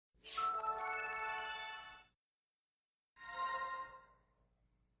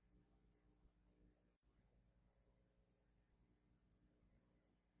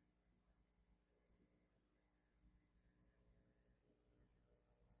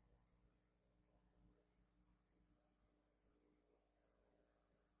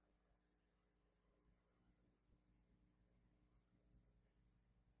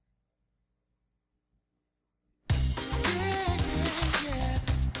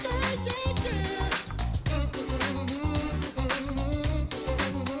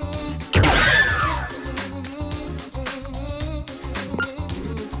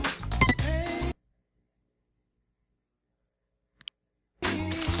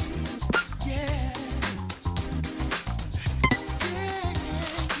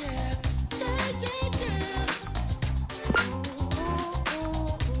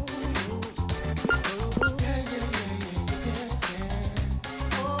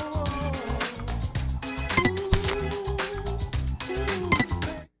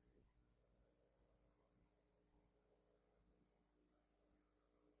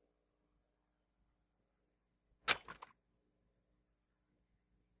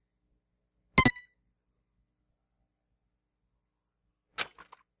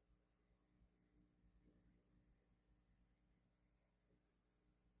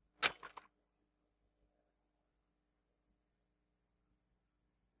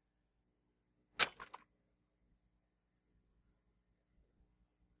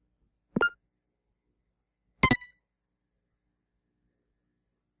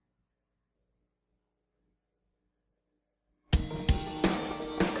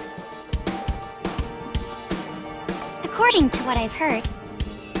According to what I've heard,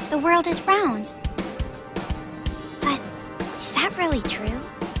 the world is round. But is that really true?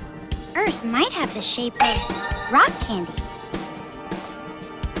 Earth might have the shape of rock candy.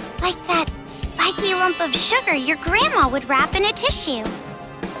 Like that spiky lump of sugar your grandma would wrap in a tissue.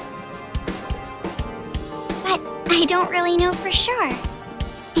 But I don't really know for sure.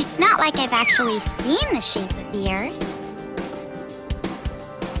 It's not like I've actually seen the shape of the Earth.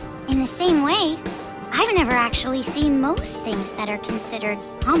 In the same way, I've never actually seen most things that are considered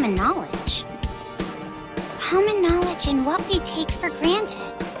common knowledge. Common knowledge in what we take for granted.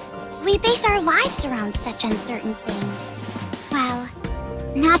 We base our lives around such uncertain things. Well,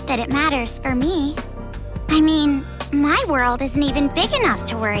 not that it matters for me. I mean, my world isn't even big enough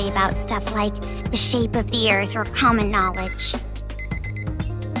to worry about stuff like the shape of the Earth or common knowledge.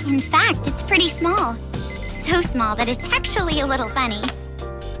 In fact, it's pretty small. So small that it's actually a little funny.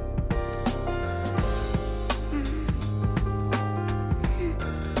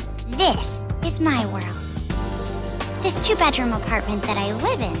 This is my world. This 2-bedroom apartment that I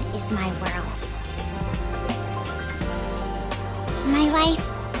live in is my world. My life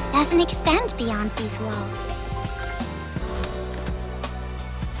doesn't extend beyond these walls.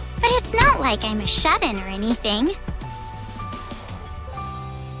 But it's not like I'm a shut-in or anything.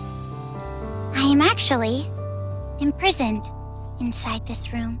 I am actually imprisoned inside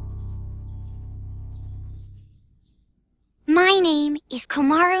this room. My name is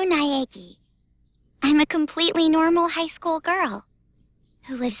Komaru Naegi. I'm a completely normal high school girl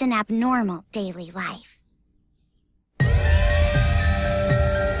who lives an abnormal daily life.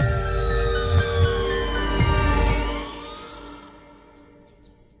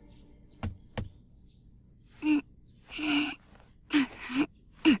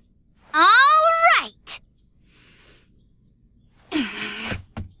 All right!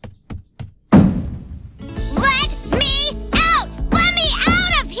 Let me out! Let me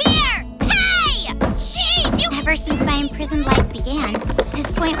out of here! Hey! Jeez, you... Ever since my imprisoned life began,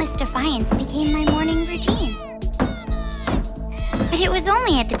 this pointless defiance became my morning routine. But it was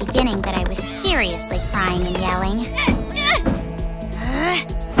only at the beginning that I was seriously crying and yelling.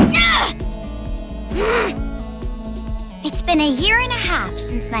 It's been 1.5 years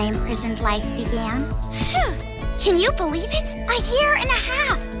since my imprisoned life began. Can you believe it? 1.5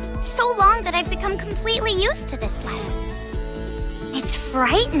 years! So long that I've become completely used to this life. It's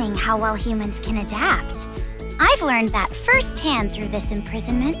frightening how well humans can adapt. I've learned that firsthand through this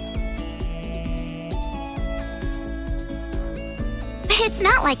imprisonment. But it's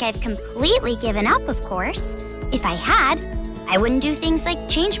not like I've completely given up, of course. If I had, I wouldn't do things like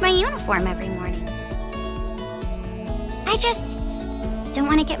change my uniform every morning. I just don't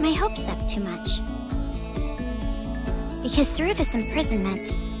want to get my hopes up too much. Because through this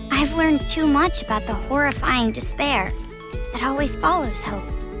imprisonment, I've learned too much about the horrifying despair that always follows hope.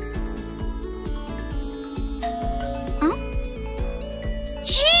 Huh?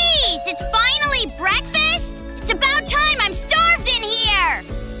 Jeez, it's finally breakfast? It's about time, I'm starved in here!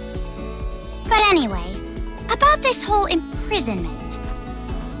 But anyway, about this whole imprisonment.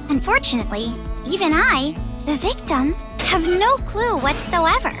 Unfortunately, even I, the victim, have no clue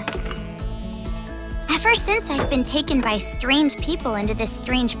whatsoever. Ever since I've been taken by strange people into this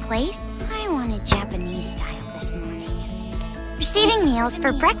strange place, I wanted Japanese style this morning. Receiving meals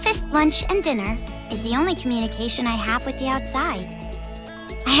for breakfast, lunch, and dinner is the only communication I have with the outside.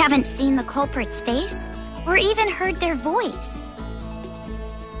 I haven't seen the culprit's face or even heard their voice.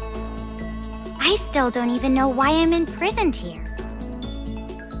 I still don't even know why I'm imprisoned here.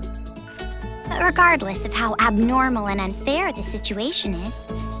 But regardless of how abnormal and unfair the situation is,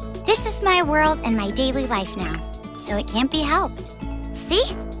 this is my world and my daily life now, so it can't be helped. See?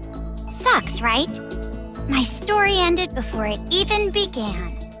 Sucks, right? My story ended before it even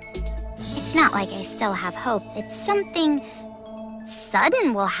began. It's not like I still have hope that something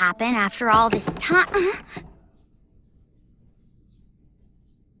sudden will happen after all this time.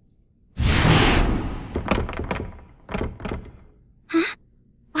 Huh?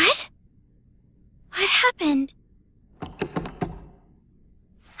 What? What happened?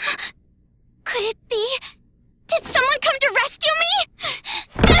 Could it be? Did someone come to rescue me?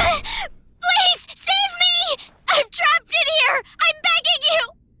 Please, save me! I'm trapped in here! I'm begging you!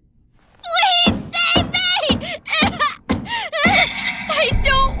 Please, save me! I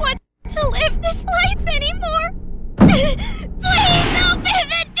don't want to live this life anymore! Please open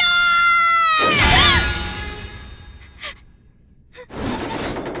the door!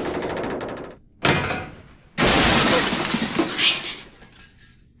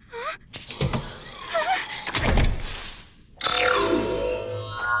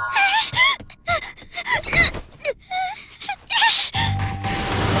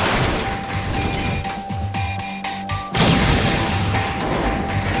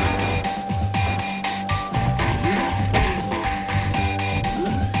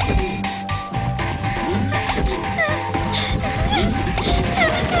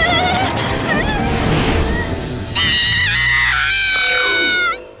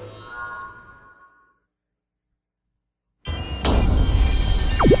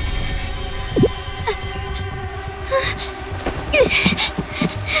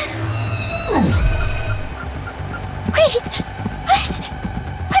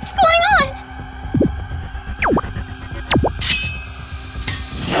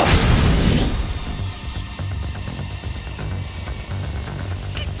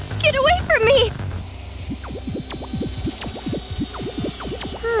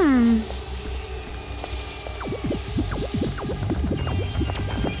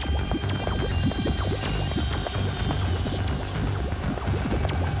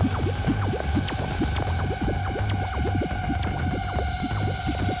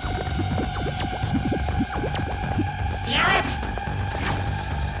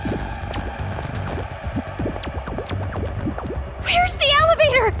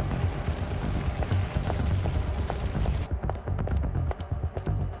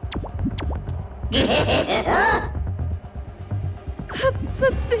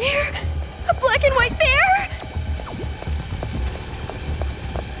 A bear? A black and white bear?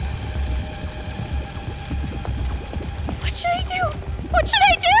 What should I do? What should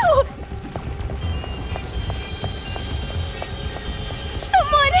I do?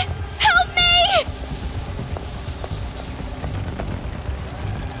 Someone, help me!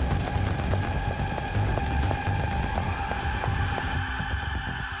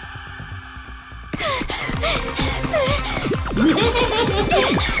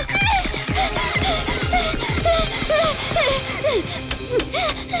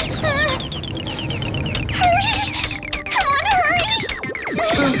 Hurry! Come on, hurry!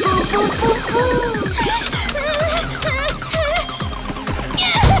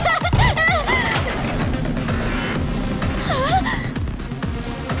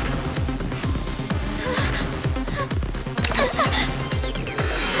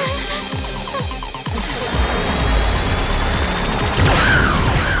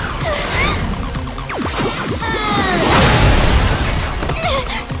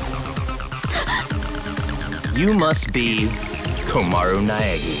 You must be Komaru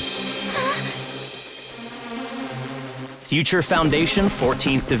Naegi. Future Foundation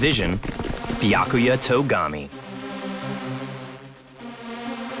 14th Division, Byakuya Togami.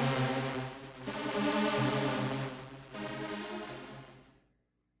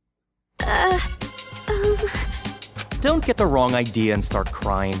 Don't get the wrong idea and start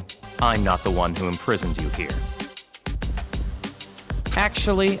crying. I'm not the one who imprisoned you here.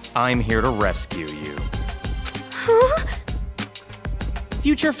 Actually, I'm here to rescue you. Huh?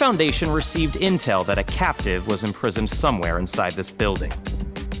 Future Foundation received intel that a captive was imprisoned somewhere inside this building.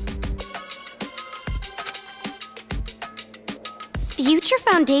 Future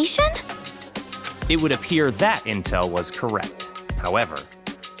Foundation? It would appear that intel was correct. However,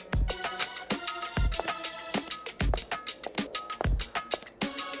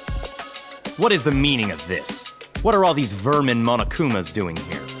 what is the meaning of this? What are all these vermin Monokumas doing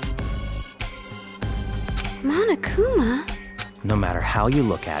here? Monokuma? No matter how you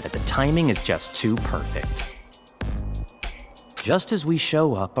look at it, the timing is just too perfect. Just as we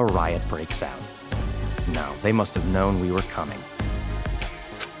show up, a riot breaks out. No, they must have known we were coming.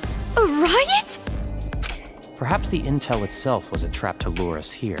 A riot? Perhaps the intel itself was a trap to lure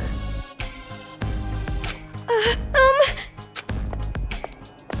us here.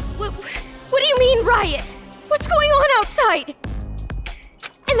 What do you mean, riot? What's going on outside?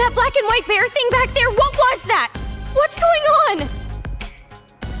 And that black and white bear thing back there, what was that? What's going on?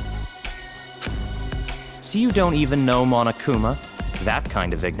 So you don't even know Monokuma? That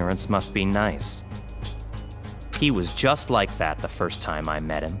kind of ignorance must be nice. He was just like that the first time I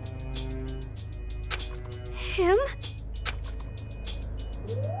met him. Him?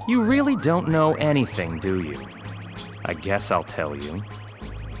 You really don't know anything, do you? I guess I'll tell you.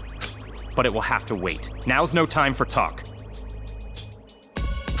 But it will have to wait. Now's no time for talk.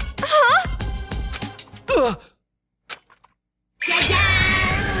 Huh? Ugh.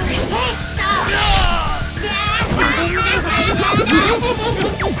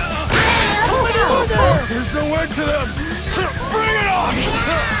 There's no end to them! Bring it on!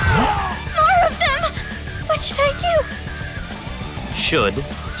 More of them! What should I do? Should?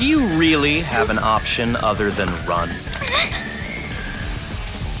 Do you really have an option other than run?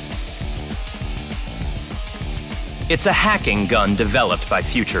 It's a hacking gun developed by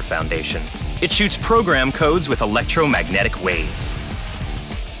Future Foundation. It shoots program codes with electromagnetic waves.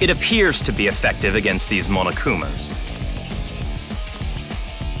 It appears to be effective against these Monokumas.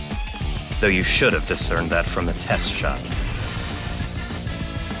 Though you should have discerned that from the test shot.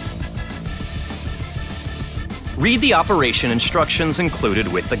 Read the operation instructions included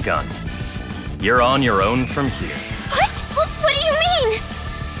with the gun. You're on your own from here. What? What do you mean?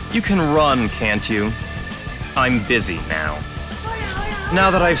 You can run, can't you? I'm busy now. Now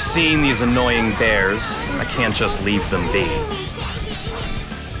that I've seen these annoying bears, I can't just leave them be.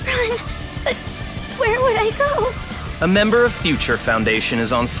 Run? But where would I go? A member of Future Foundation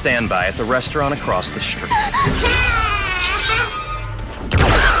is on standby at the restaurant across the street.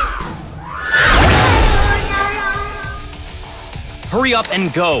 Hurry up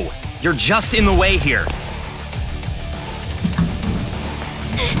and go! You're just in the way here.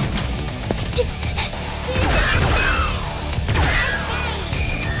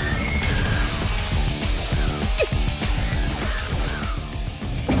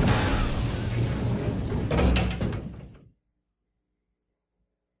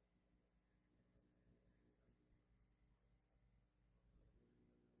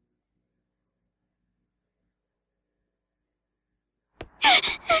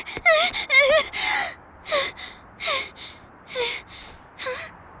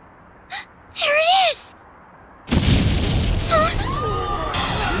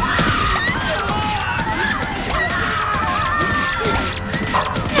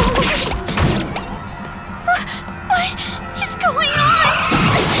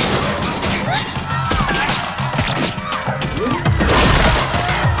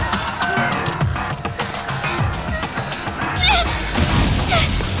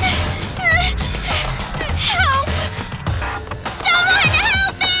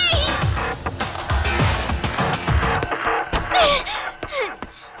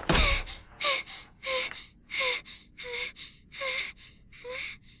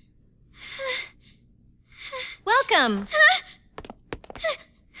 Welcome!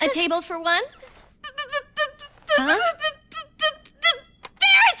 A table for one? Huh?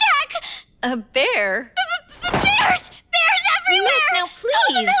 Bear attack! A bear? Bears! Bears everywhere! Miss, now Call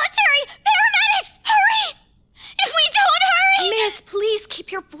the please! military! Paramedics! Hurry! If we don't hurry! Miss, please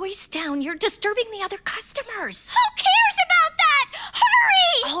keep your voice down. You're disturbing the other customers. Who cares about that?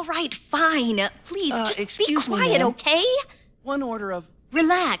 Hurry! All right, fine. Please, just be excuse me, quiet, ma'am. okay? One order of...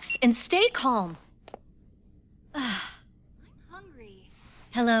 Relax and stay calm. I'm hungry.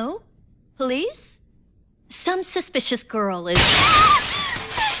 Hello? Police? Some suspicious girl is...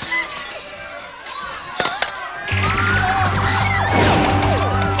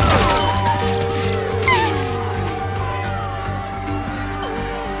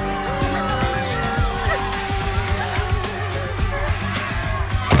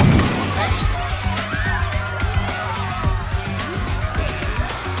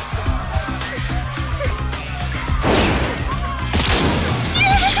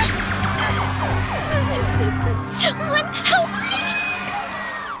 Someone help me!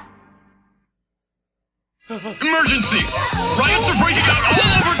 Emergency! Riots are breaking out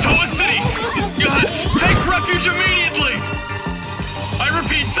all over Toa City! Take refuge immediately! I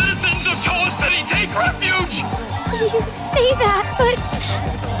repeat, citizens of Toa City, take refuge! You say that,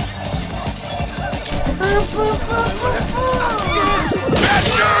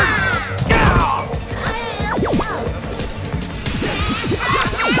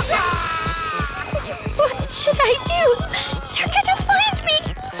 What should I do? They're gonna find me!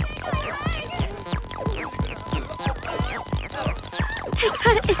 I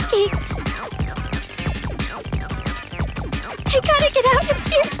gotta escape. I gotta get out of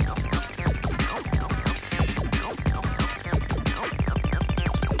here.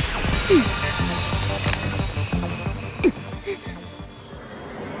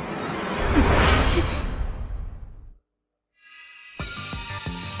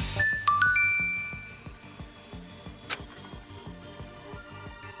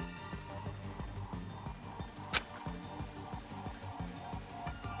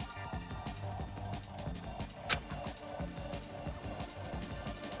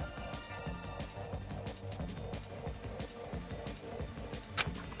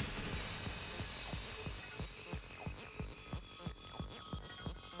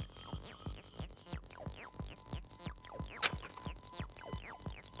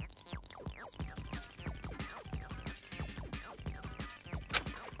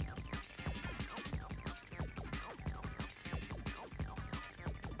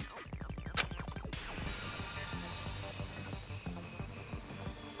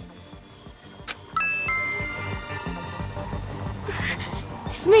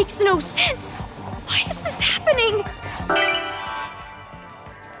 This makes no sense! Why is this happening?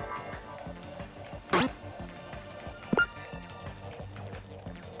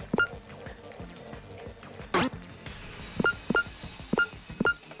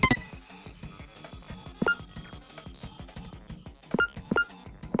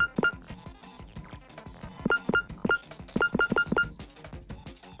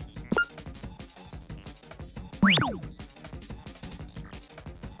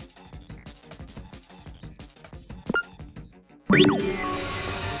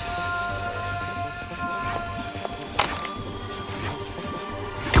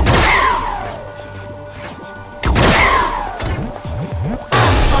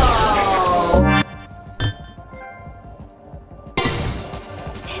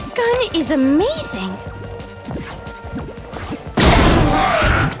 This gun is amazing!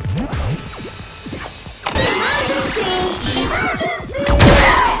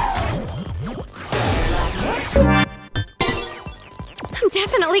 I'm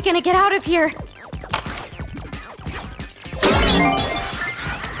definitely gonna get out of here.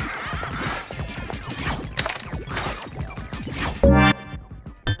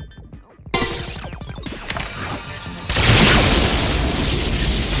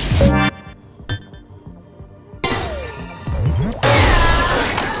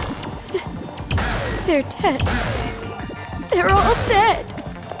 They're dead. They're all dead.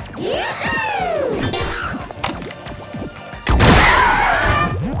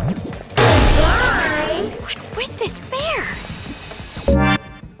 What's with this bear?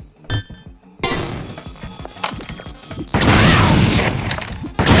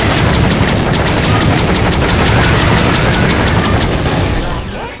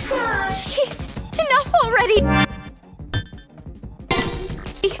 Jeez, enough already!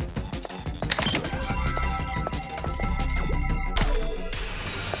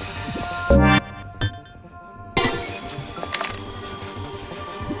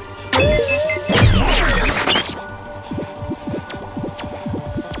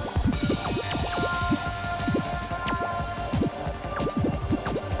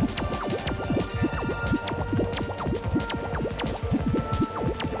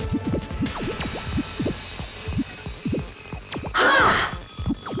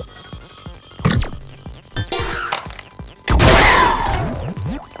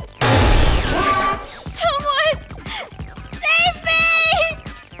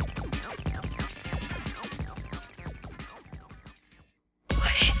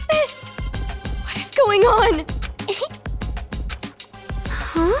 going on?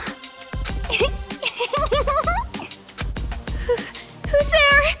 Huh? Who's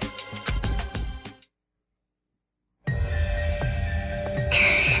there?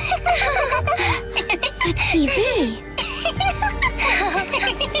 The TV.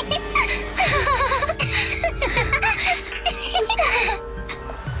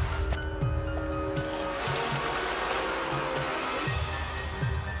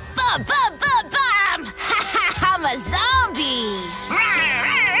 Bum! I'm a zombie!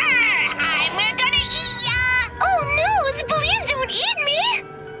 I'm gonna eat ya! Oh no! Please don't eat me!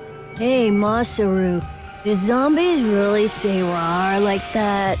 Hey, Masaru. Do zombies really say "rawr" like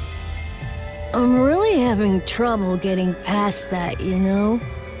that? I'm really having trouble getting past that, you know?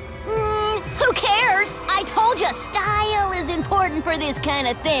 Who cares? I told you, style is important for this kind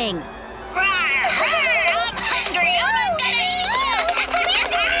of thing. I'm hungry. I'm gonna eat you. Please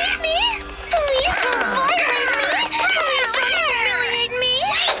don't eat me. Please don't violate me. Please don't humiliate me.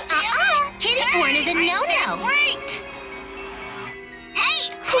 Kitty porn is a no-no. Wait.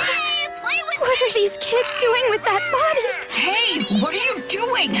 Hey, play with me. What are these kids doing with that body? Hey, what are you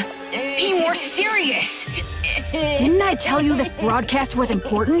doing? Be more serious. Didn't I tell you this broadcast was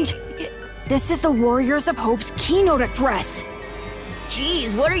important? This is the Warriors of Hope's keynote address.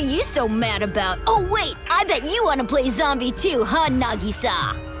 Jeez, what are you so mad about? Oh wait, I bet you want to play zombie too, huh,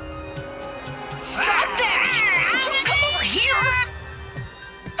 Nagisa? Stop that! Don't come over here!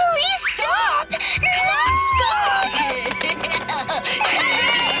 Please stop! Come on, stop!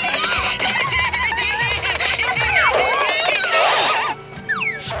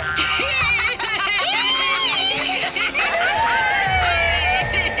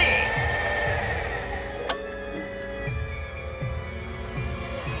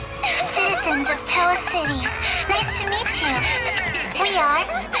 Citizens of Toa City, nice to meet you. We are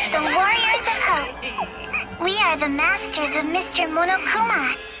the Warriors of Hope. We are the masters of Mr.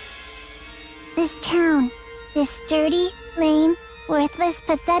 Monokuma. This town, this dirty, lame, worthless,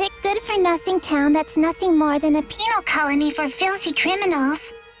 pathetic, good-for-nothing town that's nothing more than a penal colony for filthy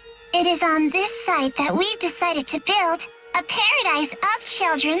criminals. It is on this site that we've decided to build a paradise of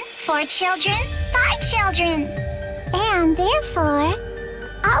children, for children, by children. And therefore,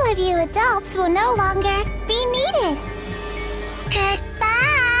 all of you adults will no longer be needed. Goodbye.